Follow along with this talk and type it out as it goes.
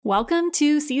Welcome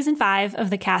to Season 5 of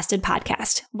the Casted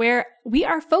podcast, where we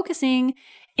are focusing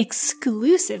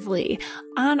exclusively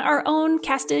on our own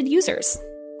Casted users.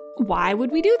 Why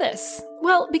would we do this?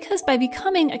 Well, because by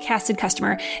becoming a Casted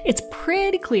customer, it's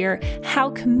pretty clear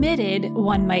how committed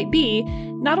one might be,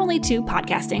 not only to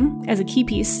podcasting as a key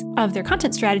piece of their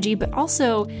content strategy, but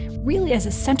also really as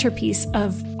a centerpiece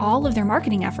of all of their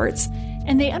marketing efforts.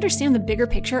 And they understand the bigger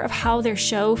picture of how their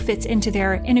show fits into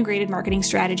their integrated marketing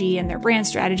strategy and their brand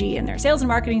strategy and their sales and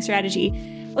marketing strategy.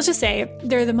 Let's just say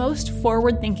they're the most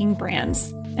forward-thinking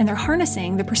brands, and they're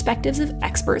harnessing the perspectives of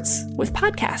experts with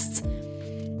podcasts.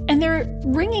 And they're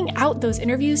bringing out those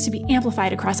interviews to be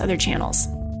amplified across other channels.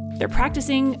 They're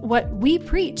practicing what we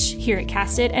preach here at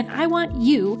Casted, and I want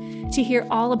you to hear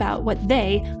all about what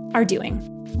they are doing,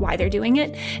 why they're doing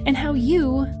it, and how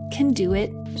you can do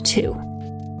it too.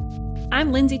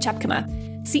 I'm Lindsay Chepkema,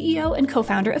 CEO and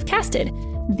co-founder of Casted,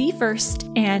 the first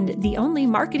and the only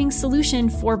marketing solution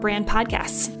for brand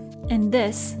podcasts. And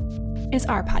this is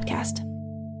our podcast.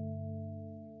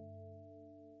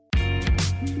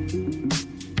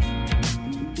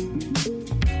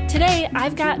 Today,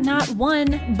 I've got not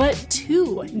one, but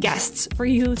two guests for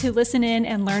you to listen in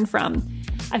and learn from.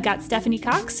 I've got Stephanie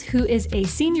Cox, who is a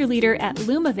senior leader at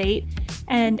Lumavate.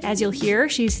 And as you'll hear,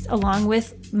 she's along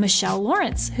with Michelle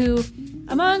Lawrence, who,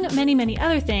 among many, many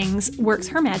other things, works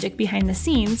her magic behind the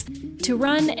scenes to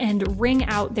run and ring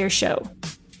out their show.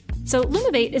 So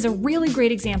Lumavate is a really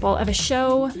great example of a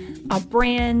show, a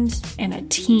brand, and a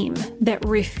team that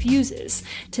refuses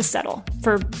to settle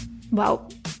for, well,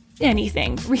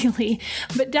 anything really,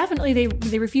 but definitely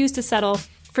they refuse to settle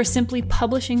for simply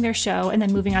publishing their show and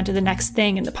then moving on to the next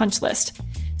thing in the punch list.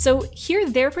 So hear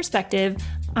their perspective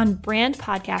on brand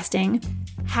podcasting,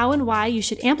 how and why you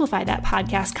should amplify that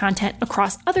podcast content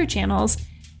across other channels,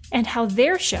 and how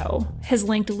their show has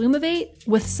linked Lumavate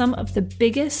with some of the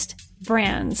biggest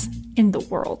brands in the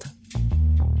world.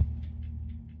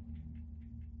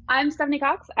 I'm Stephanie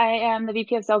Cox. I am the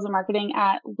VP of Sales and Marketing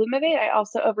at Lumavate. I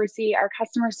also oversee our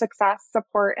customer success,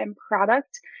 support, and product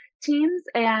teams.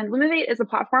 And Lumavate is a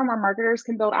platform where marketers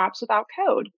can build apps without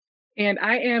code. And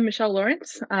I am Michelle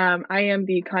Lawrence. I am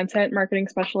the content marketing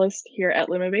specialist here at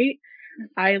Lumavate.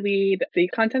 I lead the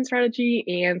content strategy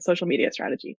and social media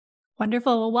strategy.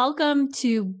 Wonderful. Well, welcome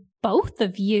to both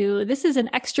of you. This is an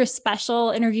extra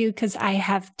special interview because I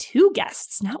have two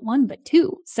guests, not one, but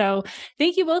two. So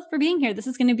thank you both for being here. This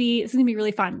is going to be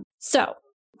really fun. So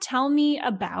tell me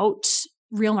about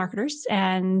Real Marketers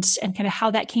and kind of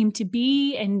how that came to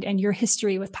be and your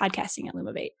history with podcasting at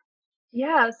Lumavate.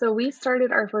 Yeah, so we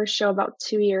started our first show about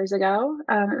 2 years ago.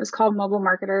 It was called Mobile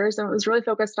Marketers, and it was really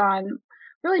focused on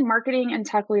really marketing and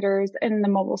tech leaders in the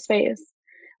mobile space.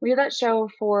 We did that show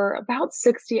for about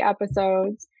 60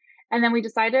 episodes. And then we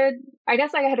decided, I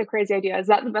guess I had a crazy idea. Is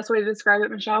that the best way to describe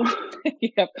it, Michelle?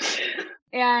 Yep.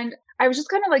 And I was just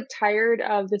kind of like tired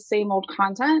of the same old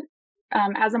content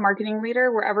as a marketing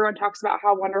leader where everyone talks about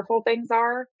how wonderful things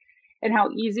are and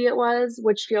how easy it was,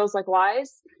 which feels like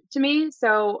lies to me.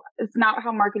 So it's not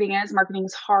how marketing is. Marketing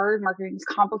is hard. Marketing is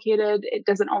complicated. It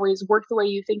doesn't always work the way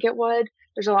you think it would.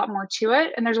 There's a lot more to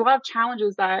it. And there's a lot of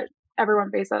challenges that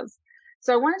everyone faces.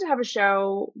 So I wanted to have a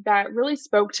show that really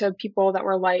spoke to people that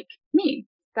were like me,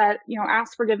 that,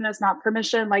 ask forgiveness, not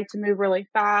permission, like to move really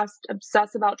fast,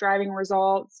 obsess about driving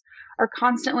results, are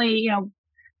constantly,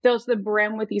 filled to the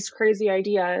brim with these crazy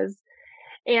ideas.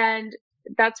 And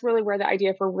that's really where the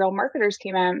idea for Real Marketers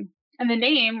came in. And the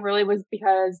name really was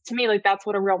because to me, like that's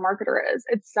what a real marketer is.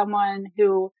 It's someone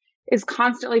who is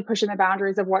constantly pushing the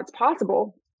boundaries of what's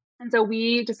possible. And so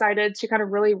we decided to kind of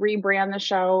really rebrand the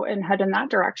show and head in that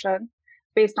direction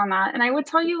based on that. And I would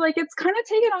tell you, like, it's kind of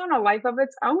taken on a life of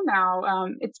its own now.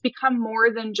 It's become more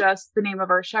than just the name of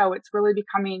our show. It's really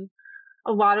becoming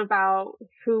a lot about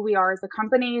who we are as a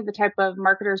company, the type of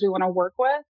marketers we want to work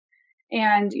with,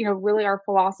 and, really our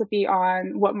philosophy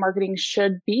on what marketing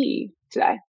should be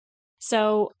today.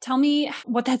 So tell me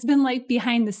what that's been like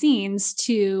behind the scenes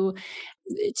to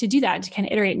do that, to kind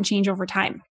of iterate and change over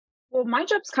time. Well, my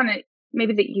job's kind of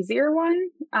maybe the easier one.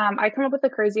 I come up with the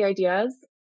crazy ideas.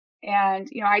 And,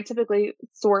 I typically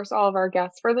source all of our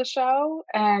guests for the show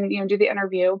and, do the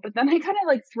interview, but then I kind of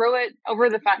like throw it over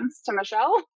the fence to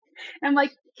Michelle. And I'm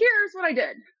like, here's what I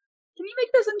did. Can you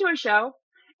make this into a show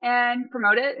and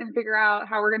promote it and figure out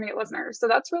how we're going to get listeners? So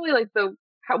that's really like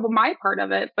my part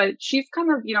of it, but she's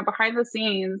kind of, behind the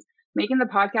scenes making the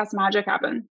podcast magic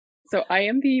happen. So I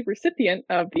am the recipient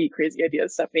of the crazy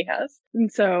ideas Stephanie has.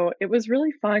 And so it was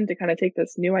really fun to kind of take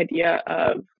this new idea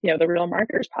of, the Real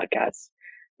Marketers podcast.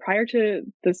 Prior to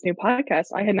this new podcast,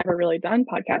 I had never really done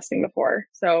podcasting before.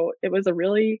 So it was a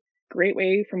really great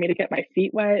way for me to get my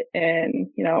feet wet and,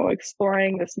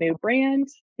 exploring this new brand.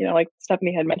 Like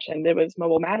Stephanie had mentioned, it was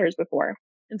Mobile Matters before.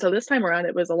 And so this time around,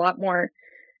 it was a lot more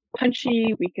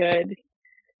punchy. We could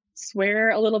swear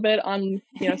a little bit on,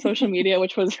 social media,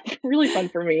 which was really fun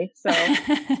for me. So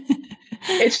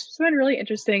it's just been really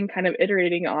interesting kind of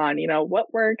iterating on,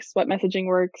 what works, what messaging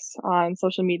works on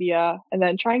social media, and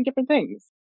then trying different things.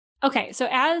 Okay, so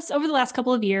as over the last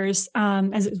couple of years,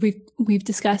 as we've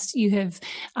discussed, you have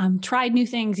tried new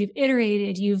things, you've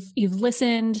iterated, you've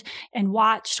listened and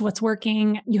watched what's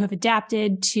working, you have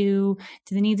adapted to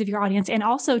the needs of your audience and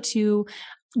also to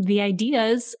the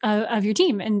ideas of your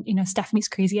team and Stephanie's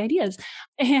crazy ideas.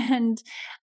 And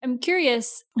I'm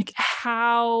curious, like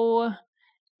how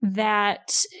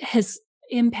that has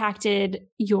impacted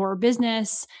your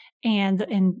business and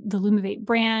the Lumavate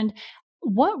brand.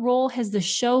 What role has the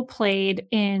show played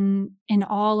in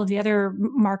all of the other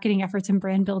marketing efforts and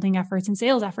brand building efforts and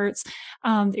sales efforts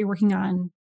that you're working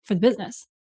on for the business?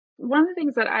 One of the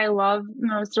things that I love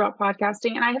most about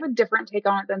podcasting, and I have a different take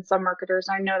on it than some marketers,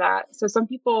 I know that. So some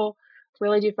people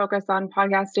really do focus on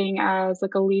podcasting as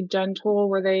like a lead gen tool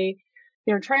where they,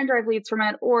 try and drive leads from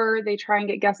it, or they try and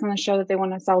get guests on the show that they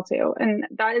want to sell to. And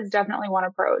that is definitely one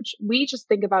approach. We just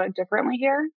think about it differently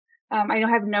here. I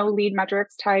have no lead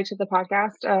metrics tied to the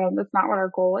podcast. That's not what our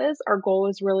goal is. Our goal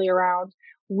is really around,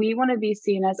 we want to be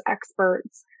seen as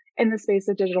experts in the space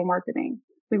of digital marketing.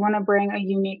 We want to bring a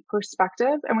unique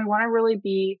perspective, and we want to really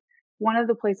be one of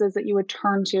the places that you would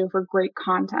turn to for great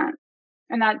content.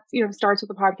 And that, starts with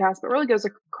the podcast, but really goes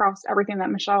across everything that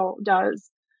Michelle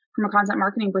does from a content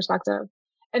marketing perspective.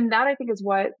 And that I think is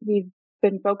what we've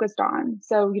been focused on.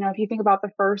 So, if you think about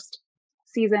the first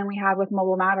season we had with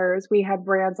Mobile Matters, we had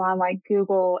brands on like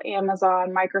Google,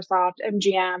 Amazon, Microsoft,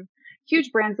 MGM,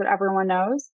 huge brands that everyone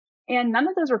knows. And none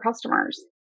of those were customers.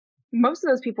 Most of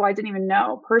those people I didn't even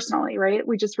know personally, right?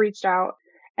 We just reached out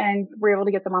and were able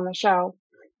to get them on the show.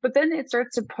 But then it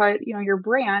starts to put, your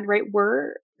brand, right?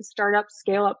 We're a startup,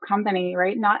 scale up company,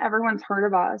 right? Not everyone's heard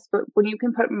of us, but when you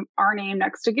can put our name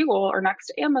next to Google or next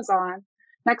to Amazon,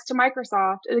 next to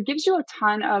Microsoft, it gives you a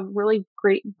ton of really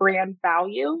great brand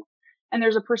value. And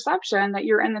there's a perception that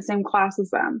you're in the same class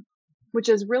as them, which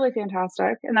is really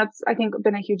fantastic. And that's, I think,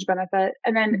 been a huge benefit.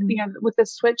 And then, with the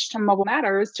switch to Mobile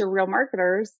Matters to Real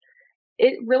Marketers,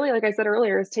 it really, like I said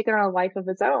earlier, has taken on a life of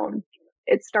its own.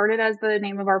 It started as the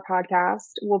name of our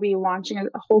podcast. We'll be launching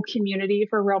a whole community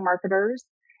for Real Marketers.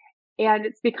 And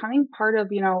it's becoming part of,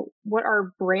 what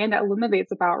our brand at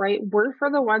Lumawate's about, right? We're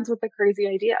for the ones with the crazy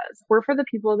ideas. We're for the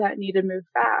people that need to move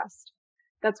fast.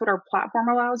 That's what our platform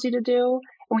allows you to do.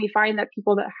 And we find that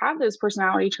people that have those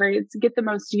personality traits get the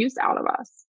most use out of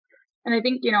us. And I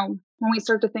think, when we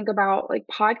start to think about like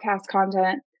podcast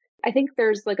content, I think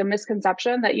there's like a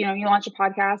misconception that, you launch a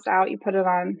podcast out, you put it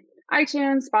on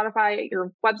iTunes, Spotify,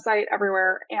 your website,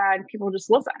 everywhere, and people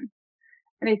just listen.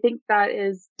 And I think that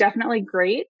is definitely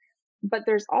great. But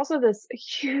there's also this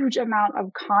huge amount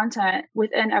of content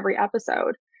within every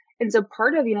episode. And so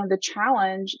part of, the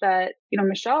challenge that,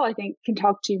 Michelle, I think, can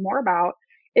talk to you more about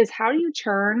is how do you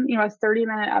turn, a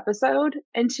 30-minute episode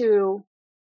into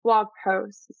blog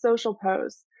posts, social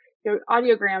posts,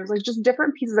 audiograms, like just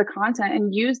different pieces of content,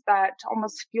 and use that to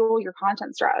almost fuel your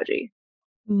content strategy.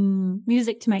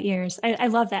 Music to my ears. I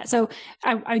love that. So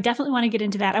I definitely want to get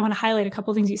into that. I want to highlight a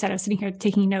couple of things you said. I was sitting here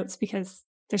taking notes because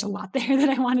there's a lot there that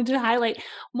I wanted to highlight.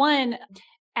 One,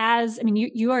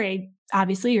 you are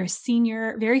obviously you're a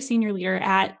senior, very senior leader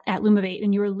at Lumavate,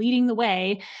 and you are leading the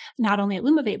way, not only at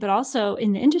Lumavate, but also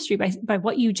in the industry by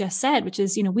what you just said, which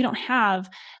is, we don't have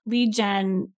lead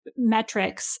gen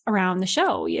metrics around the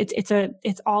show.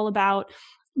 It's all about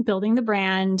building the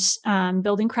brand,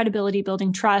 building credibility,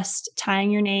 building trust,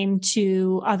 tying your name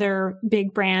to other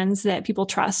big brands that people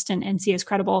trust and see as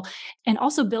credible, and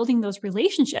also building those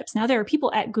relationships. Now there are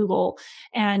people at Google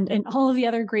and all of the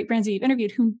other great brands that you've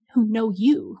interviewed who know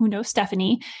you, who know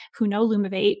Stephanie, who know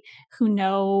Lumavate, who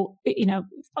know,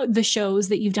 the shows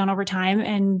that you've done over time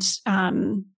and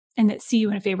that see you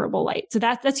in a favorable light. So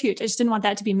that's huge. I just didn't want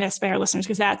that to be missed by our listeners,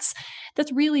 because that's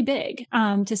really big,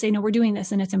 to say, no, we're doing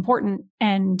this and it's important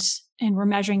and we're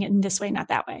measuring it in this way, not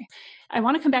that way. I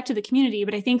want to come back to the community,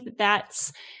 but I think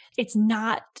it's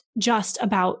not just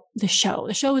about the show.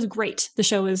 The show is great. The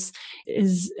show is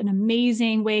an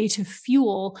amazing way to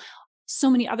fuel so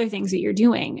many other things that you're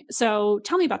doing. So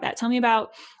tell me about that. Tell me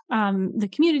about the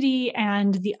community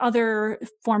and the other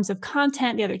forms of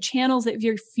content, the other channels that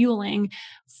you're fueling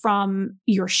from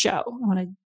your show. I want to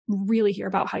really hear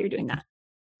about how you're doing that.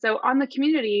 So on the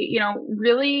community,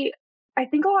 really, I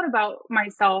think a lot about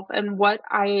myself and what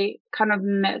I kind of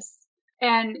miss.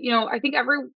 And, I think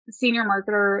every senior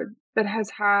marketer that has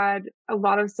had a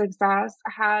lot of success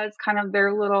has kind of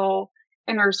their little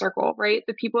inner circle, right?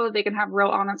 The people that they can have real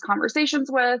honest conversations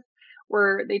with,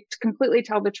 where they completely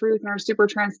tell the truth and are super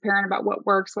transparent about what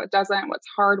works, what doesn't, what's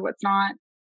hard, what's not.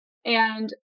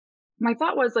 And my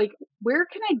thought was like, where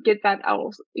can I get that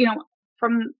else?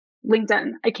 From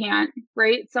LinkedIn, I can't,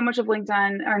 right? So much of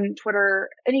LinkedIn and Twitter,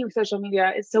 any social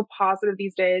media is so positive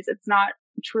these days. It's not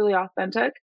truly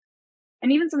authentic.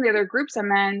 And even some of the other groups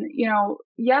I'm in,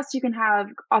 yes, you can have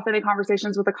authentic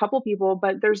conversations with a couple people,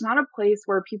 but there's not a place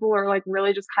where people are like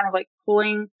really just kind of like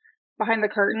pulling behind the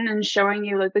curtain and showing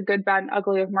you like the good, bad, and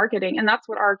ugly of marketing. And that's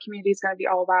what our community is going to be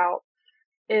all about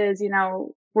is,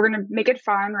 we're going to make it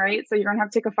fun, right? So you're going to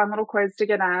have to take a fun little quiz to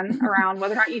get in around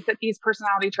whether or not you fit these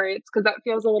personality traits, because that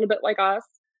feels a little bit like us.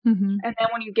 Mm-hmm. And then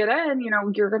when you get in,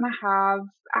 you're going to have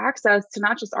access to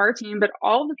not just our team, but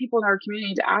all the people in our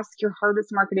community to ask your hardest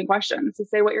marketing questions, to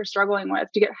say what you're struggling with,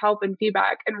 to get help and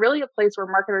feedback, and really a place where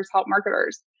marketers help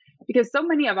marketers. Because so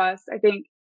many of us, I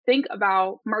think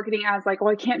about marketing as like,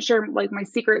 well, I can't share like my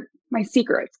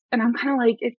secrets. And I'm kind of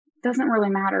like, it doesn't really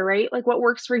matter, right? Like what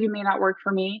works for you may not work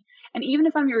for me. And even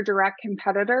if I'm your direct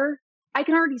competitor, I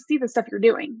can already see the stuff you're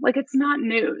doing. Like it's not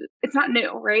new. It's not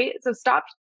new, right? So stop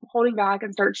holding back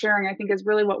and start sharing, I think is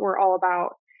really what we're all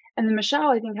about. And then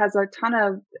Michelle, I think, has a ton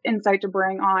of insight to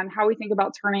bring on how we think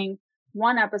about turning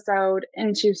one episode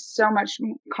into so much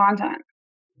content.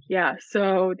 Yeah.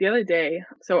 So the other day,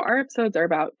 our episodes are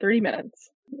about 30 minutes.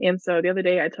 And so the other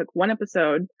day I took one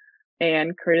episode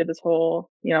and created this whole,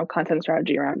 content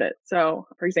strategy around it. So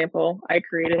for example, I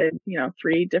created,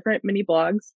 3 different mini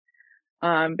blogs,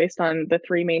 based on the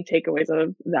 3 main takeaways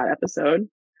of that episode.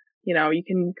 You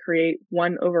can create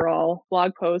one overall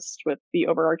blog post with the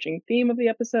overarching theme of the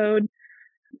episode.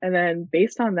 And then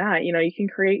based on that, you can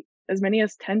create as many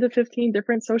as 10 to 15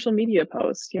 different social media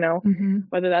posts,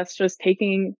 whether that's just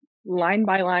taking line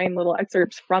by line little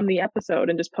excerpts from the episode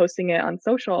and just posting it on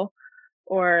social.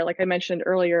 Or like I mentioned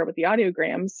earlier with the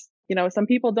audiograms, some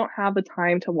people don't have the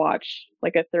time to watch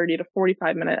like a 30 to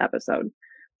 45-minute episode.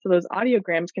 So those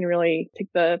audiograms can really take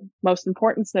the most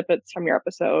important snippets from your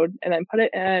episode and then put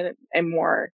it in a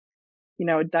more,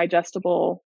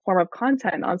 digestible form of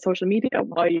content on social media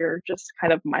while you're just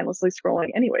kind of mindlessly scrolling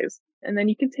anyways. And then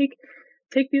you can take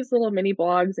these little mini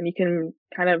blogs and you can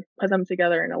kind of put them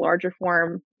together in a larger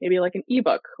form, maybe like an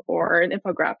ebook or an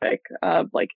infographic of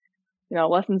like,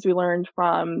 lessons we learned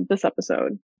from this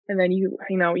episode. And then you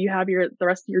have the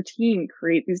rest of your team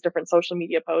create these different social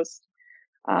media posts,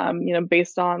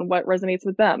 based on what resonates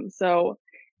with them. So,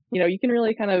 you can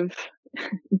really kind of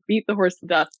beat the horse to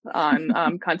death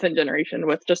on content generation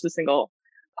with just a single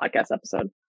podcast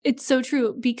episode. It's so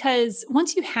true, because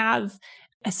once you have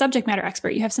a subject matter expert,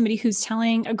 you have somebody who's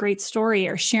telling a great story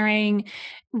or sharing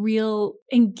real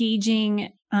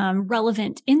engaging,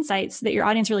 relevant insights that your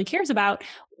audience really cares about.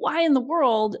 Why in the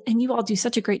world, and you all do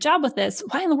such a great job with this,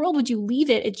 why in the world would you leave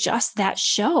it at just that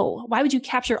show? Why would you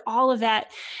capture all of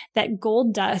that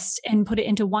gold dust and put it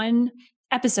into one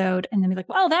episode and then be like,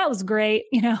 well, that was great.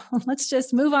 Let's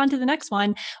just move on to the next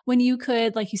one, when you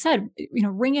could, like you said,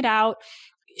 wring it out,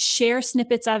 share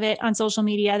snippets of it on social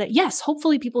media that, yes,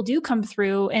 hopefully people do come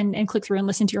through and click through and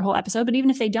listen to your whole episode. But even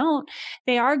if they don't,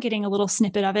 they are getting a little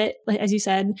snippet of it. As you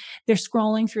said, they're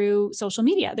scrolling through social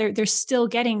media. They're still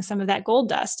getting some of that gold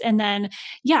dust. And then,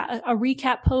 yeah, a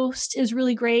recap post is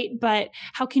really great, but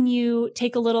how can you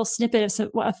take a little snippet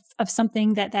of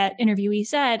something that interviewee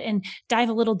said and dive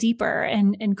a little deeper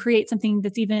and create something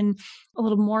that's even a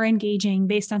little more engaging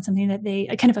based on something that they,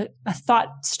 kind of a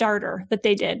thought starter that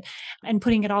they did, and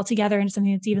putting it all together into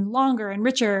something that's even longer and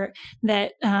richer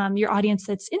that your audience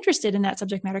that's interested in that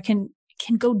subject matter can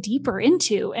go deeper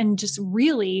into and just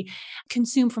really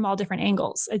consume from all different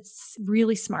angles. It's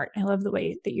really smart. I love the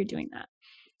way that you're doing that.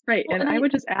 Right. And I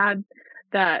would just add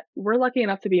that we're lucky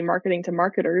enough to be marketing to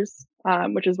marketers,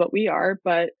 which is what we are.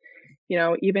 But,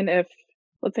 even if,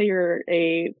 let's say you're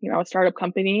a startup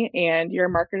company and you're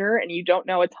a marketer and you don't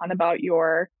know a ton about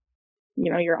your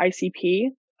ICP,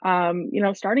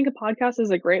 starting a podcast is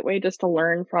a great way just to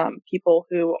learn from people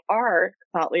who are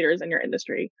thought leaders in your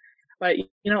industry. But,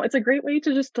 it's a great way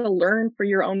to learn for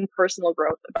your own personal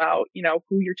growth about,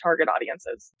 who your target audience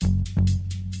is.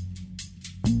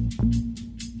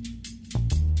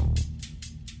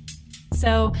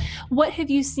 So what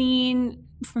have you seen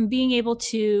from being able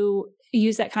to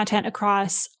use that content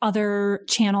across other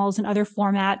channels and other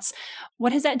formats?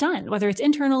 What has that done? Whether it's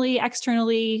internally,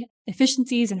 externally,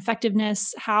 efficiencies and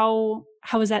effectiveness, how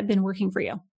has that been working for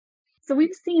you? So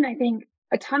we've seen, I think,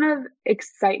 a ton of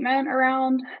excitement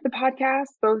around the podcast,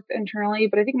 both internally,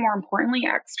 but I think more importantly,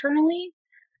 externally,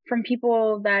 from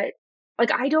people that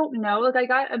Like, I don't know. Like, I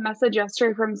got a message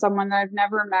yesterday from someone that I've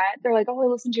never met. They're like, "Oh, I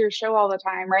listen to your show all the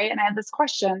time." Right. And I had this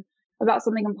question about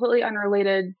something completely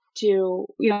unrelated to,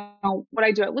 what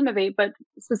I do at Lumavate, but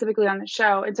specifically on the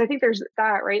show. And so I think there's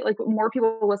that, right? Like, more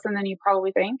people listen than you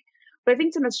probably think. But I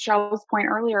think to Michelle's point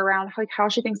earlier around like how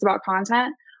she thinks about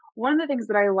content, one of the things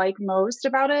that I like most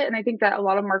about it, and I think that a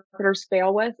lot of marketers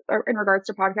fail with in regards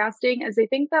to podcasting, is they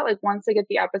think that like once they get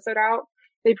the episode out,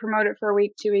 they promote it for a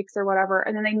week, 2 weeks or whatever,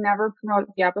 and then they never promote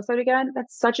the episode again.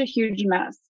 That's such a huge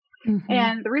miss. Mm-hmm.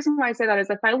 And the reason why I say that is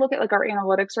if I look at like our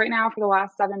analytics right now for the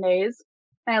last 7 days,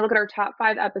 and I look at our top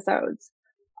 5 episodes,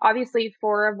 obviously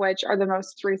 4 of which are the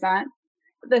most recent.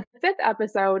 The 5th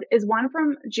episode is one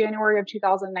from January of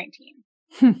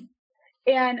 2019.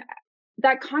 And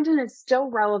that content is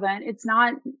still relevant. It's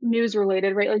not news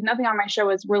related, right? Like nothing on my show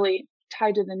is really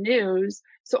tied to the news.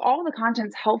 So all the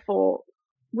content's helpful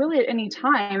really at any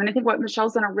time. And I think what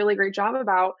Michelle's done a really great job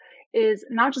about is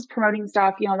not just promoting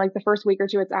stuff, like the first week or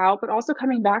two it's out, but also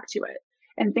coming back to it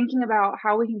and thinking about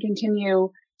how we can continue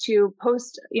to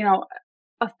post,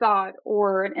 a thought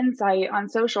or an insight on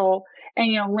social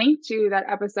and, link to that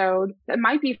episode that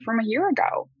might be from a year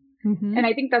ago. Mm-hmm. And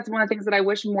I think that's one of the things that I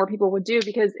wish more people would do,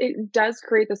 because it does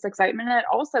create this excitement. And it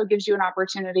also gives you an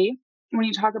opportunity when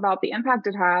you talk about the impact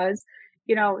it has,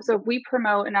 so if we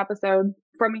promote an episode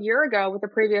from a year ago with a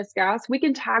previous guest, we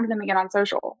can tag them again on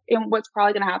social. And what's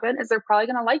probably going to happen is they're probably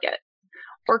going to like it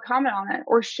or comment on it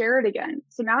or share it again.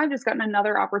 So now I've just gotten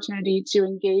another opportunity to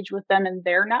engage with them in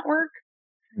their network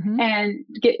and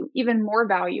get even more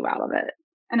value out of it.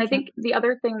 And I think the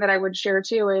other thing that I would share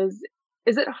too is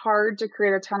it hard to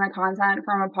create a ton of content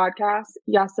from a podcast?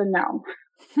 Yes and no,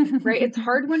 right? It's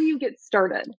hard when you get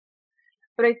started.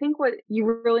 But I think what you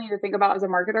really need to think about as a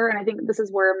marketer, and I think this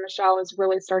is where Michelle is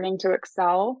really starting to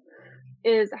excel,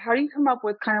 is how do you come up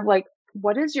with kind of like,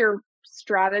 what is your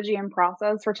strategy and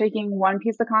process for taking one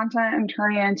piece of content and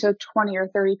turning it into 20 or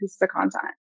 30 pieces of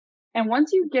content? And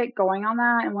once you get going on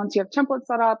that, and once you have templates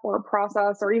set up or a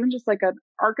process or even just like an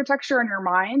architecture in your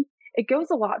mind, it goes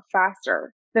a lot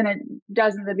faster than it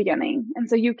does in the beginning. And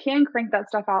so you can crank that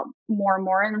stuff out more and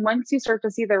more. And once you start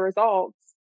to see the results,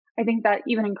 I think that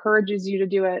even encourages you to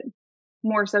do it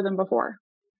more so than before.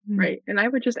 Right. And I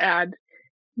would just add,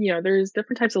 there's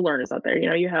different types of learners out there.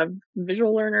 You have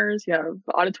visual learners, you have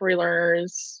auditory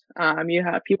learners, you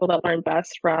have people that learn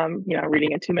best from,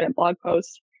 reading a 2-minute blog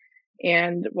post.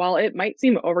 And while it might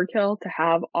seem overkill to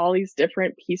have all these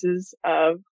different pieces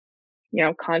of,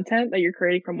 content that you're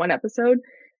creating from one episode,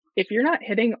 if you're not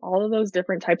hitting all of those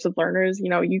different types of learners,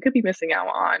 you could be missing out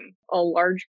on a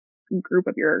large group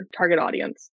of your target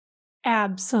audience.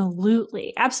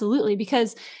 Absolutely. Absolutely.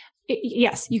 Because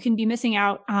yes, you can be missing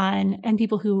out on, and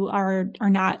people who are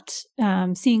not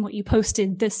seeing what you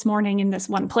posted this morning in this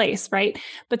one place, right?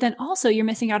 But then also you're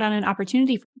missing out on an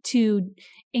opportunity to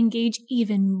engage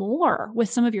even more with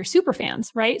some of your super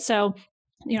fans, right? So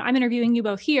I'm interviewing you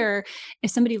both here. If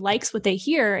somebody likes what they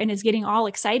hear and is getting all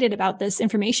excited about this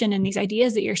information and these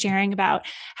ideas that you're sharing about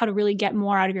how to really get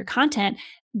more out of your content,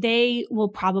 they will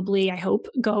probably, I hope,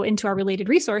 go into our related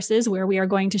resources where we are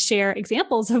going to share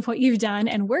examples of what you've done.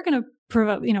 And we're going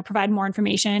to provide more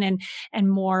information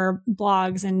and more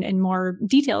blogs and more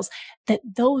details that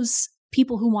those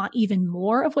people who want even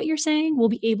more of what you're saying will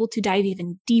be able to dive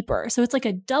even deeper. So it's like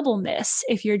a double miss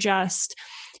if you're just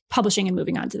publishing and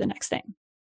moving on to the next thing.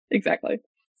 Exactly.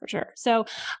 For sure. So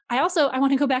I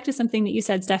want to go back to something that you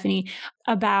said, Stephanie,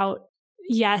 about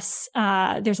yes,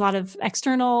 there's a lot of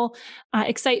external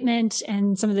excitement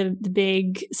and some of the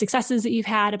big successes that you've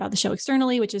had about the show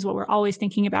externally, which is what we're always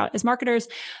thinking about as marketers.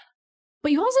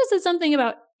 But you also said something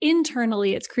about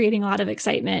internally, it's creating a lot of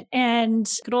excitement.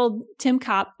 And good old Tim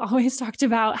Kopp always talked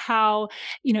about how,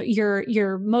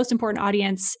 your most important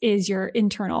audience is your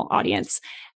internal audience.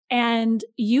 And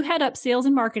you head up sales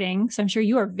and marketing. So I'm sure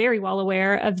you are very well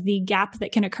aware of the gap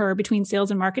that can occur between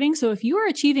sales and marketing. So if you are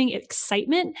achieving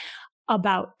excitement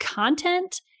about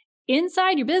content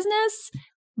inside your business,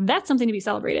 that's something to be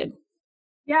celebrated.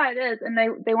 Yeah, it is. And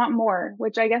they want more,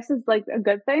 which I guess is like a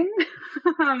good thing.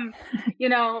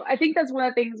 I think that's one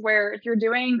of the things where if you're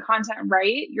doing content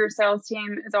right, your sales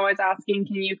team is always asking,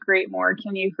 can you create more?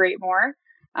 Can you create more?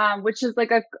 Which is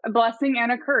like a blessing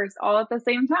and a curse all at the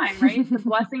same time, right? It's a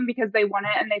blessing because they want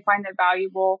it and they find it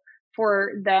valuable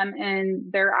for them and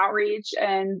their outreach,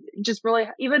 and just really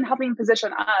even helping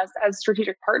position us as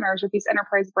strategic partners with these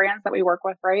enterprise brands that we work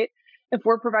with, right? If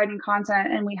we're providing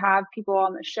content and we have people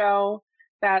on the show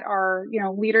that are,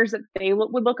 leaders that they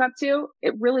would look up to,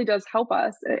 it really does help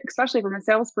us, especially from a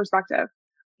sales perspective.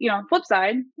 Flip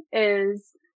side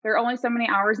is there are only so many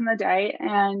hours in the day.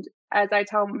 And as I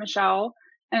tell Michelle,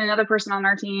 and another person on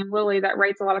our team, Lily, that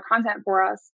writes a lot of content for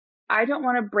us. I don't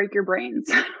want to break your brains.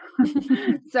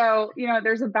 So,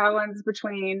 there's a balance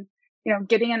between,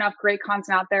 getting enough great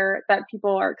content out there that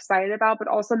people are excited about, but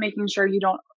also making sure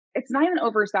it's not even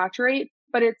oversaturate,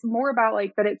 but it's more about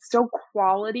like that it's still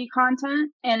quality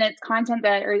content and it's content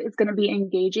that is going to be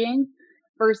engaging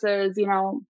versus,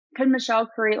 could Michelle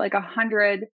create like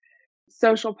 100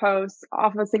 social posts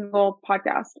off a single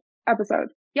podcast episode?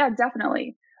 Yeah,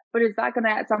 definitely. But is that going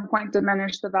to at some point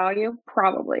diminish the value?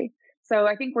 Probably. So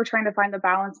I think we're trying to find the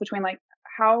balance between like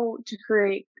how to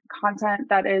create content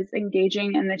that is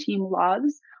engaging and the team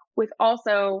loves, with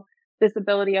also this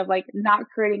ability of like not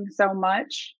creating so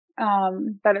much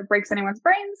that it breaks anyone's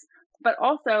brains. But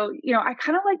also, I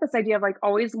kind of like this idea of like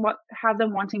always have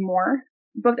them wanting more,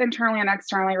 both internally and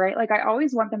externally, right? Like I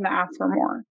always want them to ask for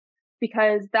more,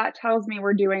 because that tells me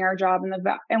we're doing our job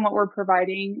and what we're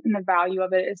providing and the value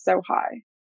of it is so high.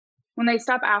 When they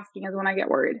stop asking is when I get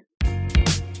worried.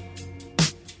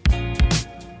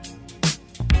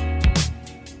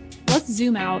 Let's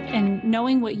zoom out, and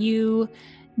knowing what you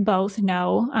both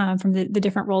know from the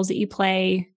different roles that you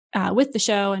play with the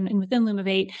show and within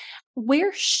Lumavate,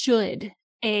 where should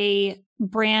a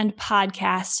brand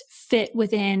podcast fit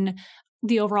within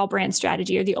the overall brand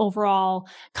strategy or the overall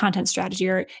content strategy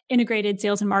or integrated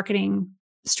sales and marketing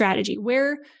strategy?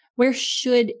 Where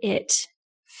should it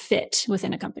fit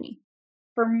within a company?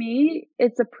 For me,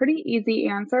 it's a pretty easy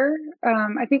answer.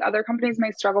 I think other companies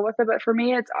may struggle with it, but for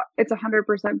me, it's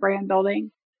 100% brand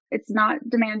building. It's not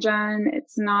demand gen.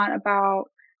 It's not about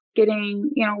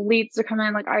getting, leads to come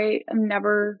in. Like I am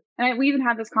never, and we even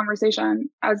had this conversation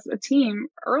as a team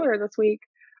earlier this week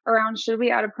around, should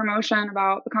we add a promotion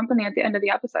about the company at the end of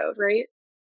the episode, right?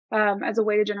 As a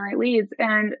way to generate leads.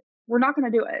 And we're not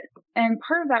going to do it. And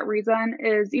part of that reason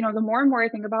is, the more and more I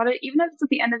think about it, even if it's at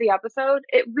the end of the episode,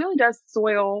 it really does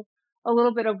soil a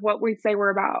little bit of what we say we're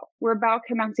about. We're about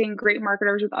connecting great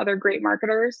marketers with other great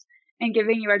marketers and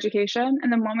giving you education.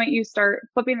 And the moment you start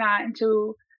flipping that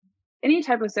into any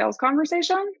type of sales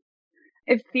conversation,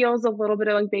 it feels a little bit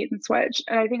of like bait and switch.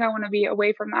 And I think I want to be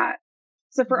away from that.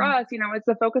 So for us, it's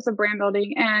the focus of brand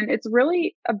building, and it's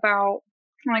really about,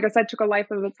 like I said, took a life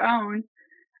of its own,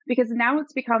 because now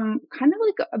it's become kind of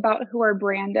like about who our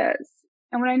brand is.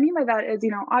 And what I mean by that is,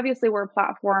 obviously we're a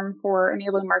platform for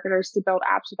enabling marketers to build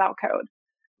apps without code,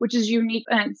 which is unique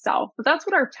in itself, but that's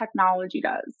what our technology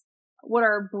does. What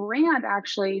our brand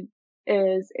actually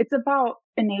is, it's about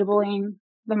enabling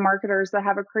the marketers that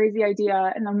have a crazy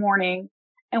idea in the morning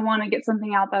and want to get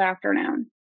something out that afternoon.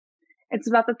 It's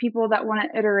about the people that want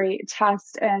to iterate,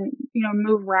 test, and,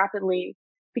 move rapidly,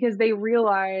 because they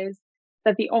realize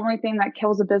that the only thing that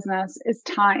kills a business is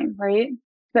time, right?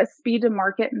 That speed to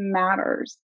market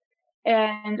matters.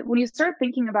 And when you start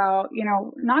thinking about,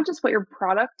 not just what your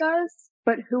product does,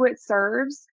 but who it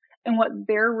serves and what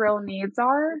their real needs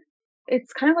are,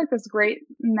 it's kind of like this great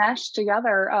mesh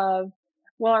together of,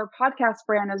 well, our podcast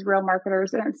brand is Real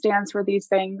Marketers and it stands for these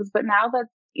things. But now that,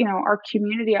 our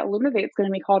community at Lumavate is going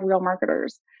to be called Real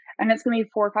Marketers, and it's going to be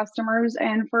for customers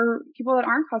and for people that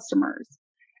aren't customers.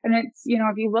 And it's,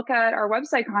 if you look at our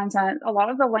website content, a lot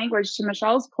of the language, to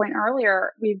Michelle's point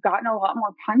earlier, we've gotten a lot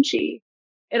more punchy.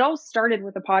 It all started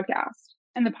with the podcast.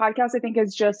 And the podcast, I think,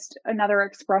 is just another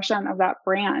expression of that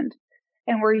brand.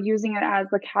 And we're using it as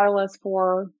the catalyst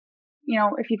for,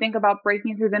 if you think about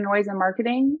breaking through the noise in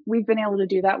marketing, we've been able to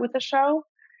do that with the show.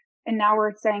 And now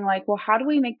we're saying like, well, how do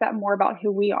we make that more about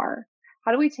who we are?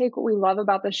 How do we take what we love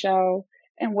about the show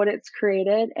and what it's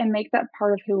created and make that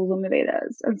part of who Lumavate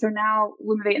is? And so now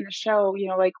Lumavate in the show,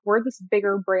 like we're this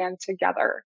bigger brand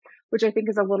together, which I think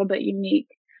is a little bit unique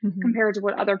compared to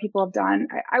what other people have done.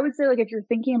 I would say, like, if you're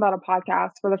thinking about a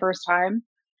podcast for the first time,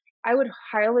 I would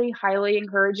highly, highly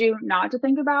encourage you not to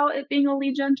think about it being a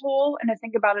lead gen tool and to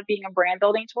think about it being a brand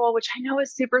building tool, which I know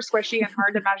is super squishy and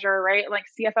hard to measure, right? Like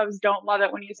CFOs don't love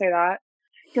it when you say that,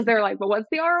 because they're like, but what's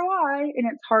the ROI?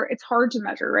 And it's hard to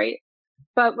measure, right?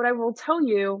 But what I will tell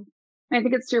you, and I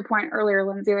think it's to your point earlier,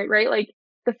 Lindsay, right? Like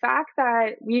the fact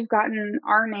that we've gotten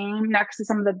our name next to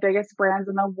some of the biggest brands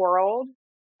in the world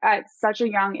at such a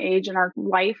young age in our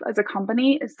life as a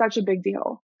company is such a big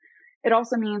deal. It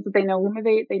also means that they know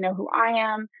Lumavate, they know who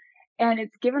I am, and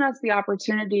it's given us the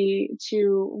opportunity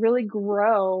to really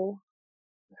grow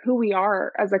who we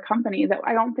are as a company that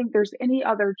I don't think there's any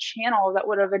other channel that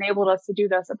would have enabled us to do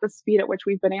this at the speed at which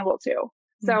we've been able to.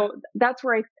 So that's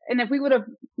where and if we would have,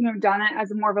 done it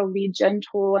as more of a lead gen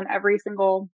tool and every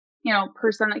single,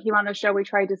 person that came on the show we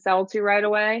tried to sell to right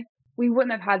away, we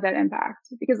wouldn't have had that impact,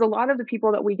 because a lot of the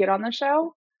people that we get on the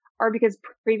show are because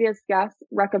previous guests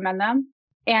recommend them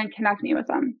and connect me with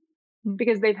them.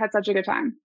 because they've had such a good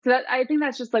time. So that, I think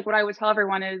that's just like what I would tell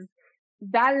everyone is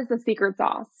that is the secret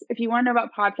sauce. If you want to know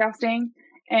about podcasting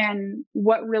and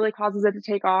what really causes it to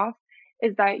take off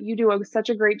is that you do such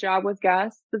a great job with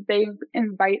guests that they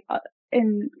invite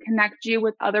and connect you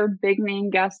with other big name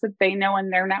guests that they know in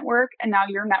their network. And now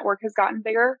your network has gotten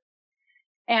bigger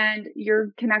and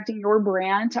you're connecting your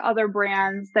brand to other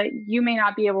brands that you may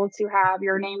not be able to have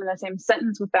your name in the same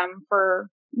sentence with them for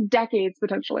decades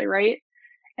potentially, right?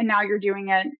 And now you're doing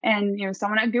it and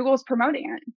someone at Google is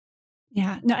promoting it.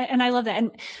 Yeah, no, and I love that.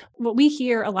 And what we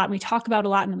hear a lot, and we talk about a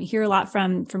lot, and we hear a lot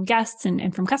from guests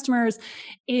and from customers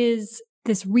is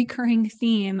this recurring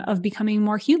theme of becoming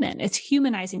more human. It's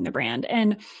humanizing the brand.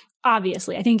 And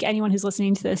obviously, I think anyone who's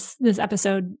listening to this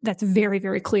episode, that's very,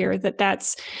 very clear that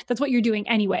that's what you're doing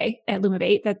anyway at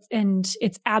Lumavate. And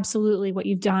it's absolutely what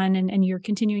you've done and you're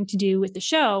continuing to do with the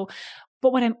show.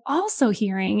 But what I'm also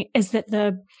hearing is that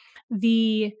the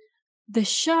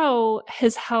show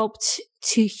has helped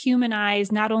to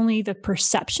humanize not only the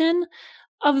perception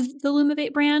of the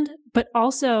Lumavate brand, but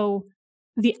also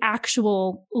the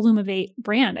actual Lumavate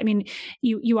brand. I mean,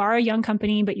 you are a young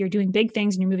company, but you're doing big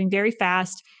things and you're moving very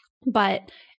fast.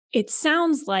 But it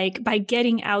sounds like by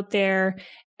getting out there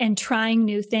and trying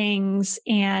new things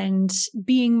and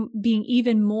being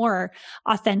even more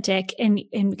authentic and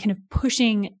kind of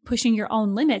pushing your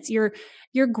own limits, you're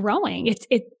growing.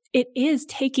 It is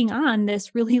taking on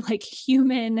this really like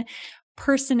human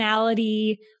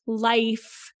personality,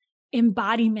 life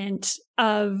embodiment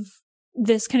of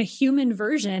this kind of human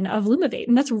version of Lumavate.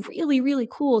 And that's really, really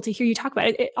cool to hear you talk about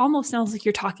it. It almost sounds like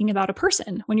you're talking about a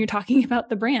person when you're talking about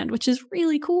the brand, which is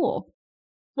really cool.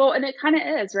 Well, and it kind of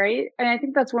is, right? And I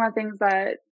think that's one of the things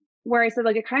where I said,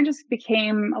 like, it kind of just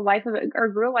became a life of it, or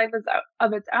grew a life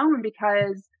of its own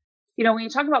because, when you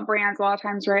talk about brands, a lot of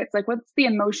times, right, it's like, what's the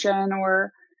emotion?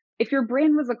 Or if your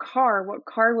brand was a car, what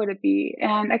car would it be?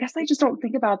 And I guess I just don't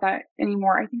think about that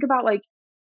anymore. I think about like,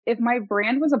 if my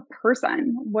brand was a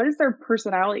person, what is their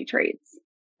personality traits,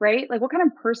 right? Like what kind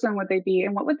of person would they be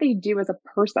and what would they do as a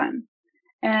person?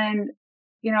 And,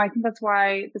 I think that's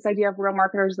why this idea of Real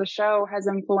Marketers, the show, has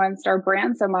influenced our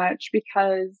brand so much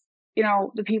because,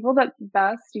 the people that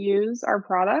best use our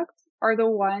product are the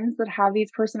ones that have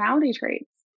these personality traits.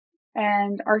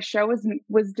 And our show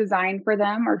was designed for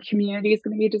them. Our community is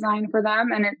going to be designed for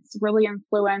them. And it's really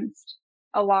influenced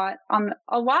a lot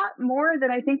more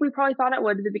than I think we probably thought it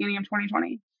would at the beginning of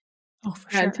 2020. Oh, for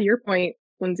sure. And to your point,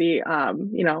 Lindsay,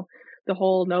 the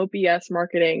whole no BS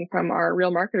marketing from our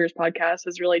Real Marketers podcast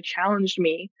has really challenged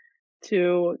me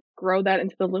to grow that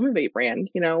into the Lumavate brand.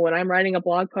 When I'm writing a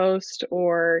blog post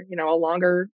or, a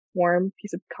longer form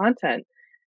piece of content,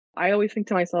 I always think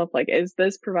to myself, like, is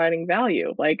this providing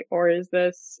value? Like, or is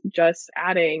this just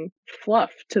adding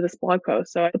fluff to this blog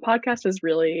post? So the podcast has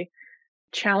really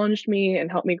challenged me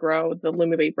and helped me grow the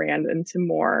Lumavate brand into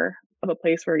more of a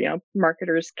place where,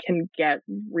 marketers can get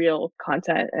real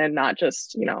content and not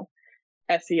just,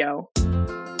 SEO.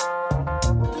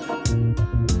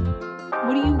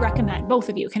 What do you recommend, both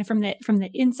of you, kind of from the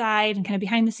inside and kind of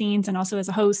behind the scenes and also as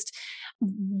a host?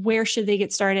 Where should they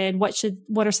get started?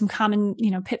 What are some common,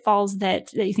 pitfalls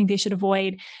that you think they should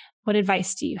avoid? What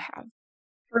advice do you have?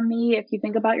 For me, if you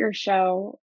think about your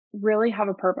show, really have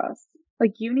a purpose.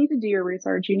 Like you need to do your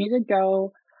research. You need to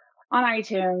go on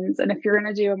iTunes. And if you're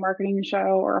going to do a marketing show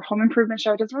or a home improvement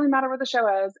show, it doesn't really matter what the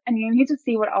show is. And you need to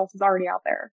see what else is already out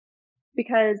there.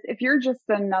 Because if you're just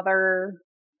another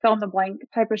fill in the blank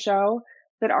type of show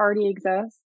that already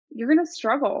exists, you're going to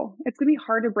struggle. It's going to be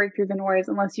hard to break through the noise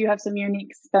unless you have some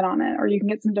unique spin on it or you can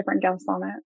get some different guests on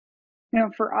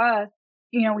it. For us,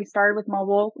 we started with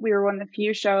mobile. We were one of the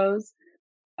few shows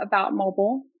about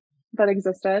mobile that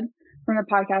existed from the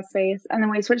podcast space. And then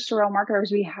we switched to Real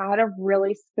Marketers. We had a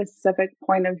really specific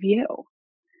point of view,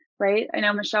 right? I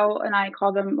know Michelle and I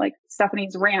call them like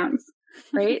Stephanie's rants,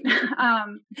 right?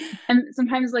 And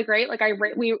sometimes right, like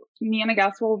me and a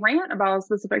guest will rant about a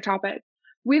specific topic.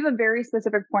 We have a very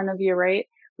specific point of view, right?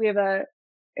 We have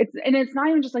it's not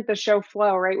even just like the show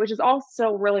flow, right? Which is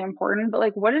also really important, but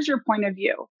like, what is your point of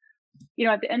view?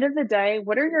 At the end of the day,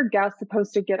 what are your guests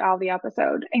supposed to get out of the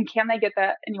episode? And can they get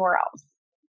that anywhere else?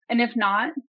 And if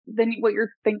not, then what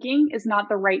you're thinking is not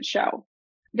the right show.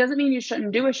 It doesn't mean you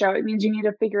shouldn't do a show. It means you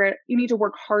need to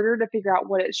work harder to figure out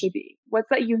what it should be. What's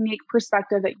that unique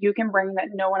perspective that you can bring that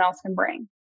no one else can bring?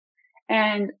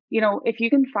 And, if you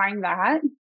can find that,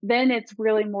 then it's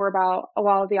really more about a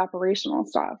lot of the operational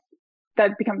stuff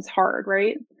that becomes hard,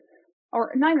 right?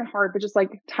 Or not even hard, but just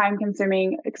like time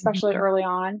consuming, especially early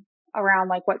on around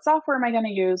like, what software am I going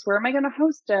to use? Where am I going to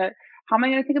host it? How am I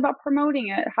going to think about promoting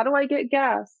it? How do I get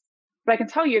guests? But I can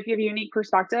tell you, if you have a unique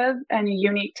perspective and a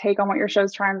unique take on what your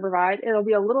show's trying to provide, it'll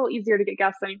be a little easier to get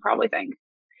guests than you probably think.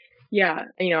 Yeah.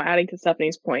 Adding to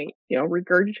Stephanie's point,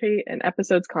 regurgitate an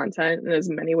episode's content in as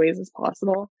many ways as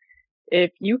possible.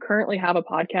 If you currently have a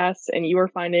podcast and you are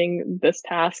finding this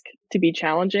task to be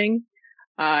challenging,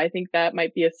 I think that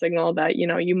might be a signal that,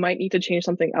 you might need to change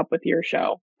something up with your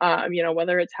show.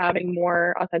 Whether it's having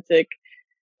more authentic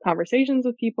conversations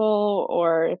with people,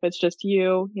 or if it's just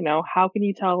you, how can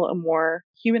you tell a more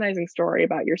humanizing story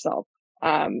about yourself?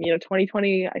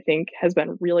 2020, I think, has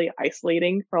been really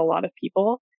isolating for a lot of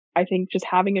people. I think just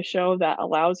having a show that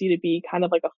allows you to be kind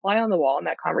of like a fly on the wall in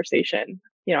that conversation,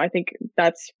 I think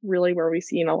that's really where we've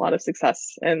seen a lot of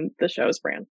success in the show's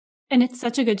brand. And it's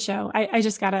such a good show. I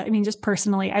just just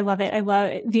personally, I love it. I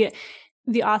love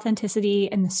the authenticity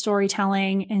and the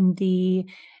storytelling and the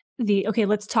okay,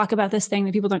 let's talk about this thing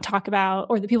that people don't talk about,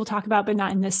 or that people talk about, but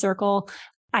not in this circle.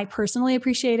 I personally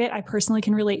appreciate it. I personally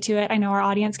can relate to it. I know our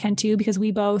audience can too, because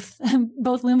we both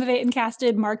Lumavate and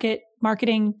Casted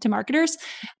marketing to marketers.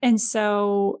 And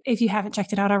so if you haven't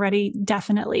checked it out already,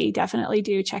 definitely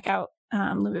do check out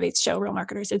Lumavate's show, Real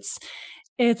Marketers. It's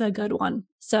a good one.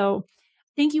 So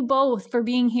thank you both for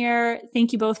being here.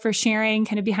 Thank you both for sharing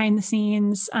kind of behind the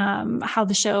scenes, how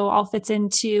the show all fits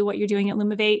into what you're doing at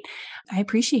Lumavate. I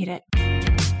appreciate it.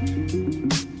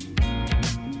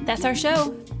 That's our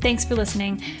show. Thanks for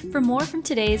listening. For more from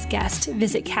today's guest,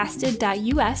 visit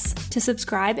casted.us to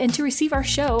subscribe and to receive our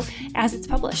show as it's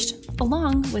published,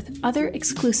 along with other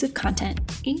exclusive content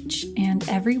each and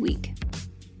every week.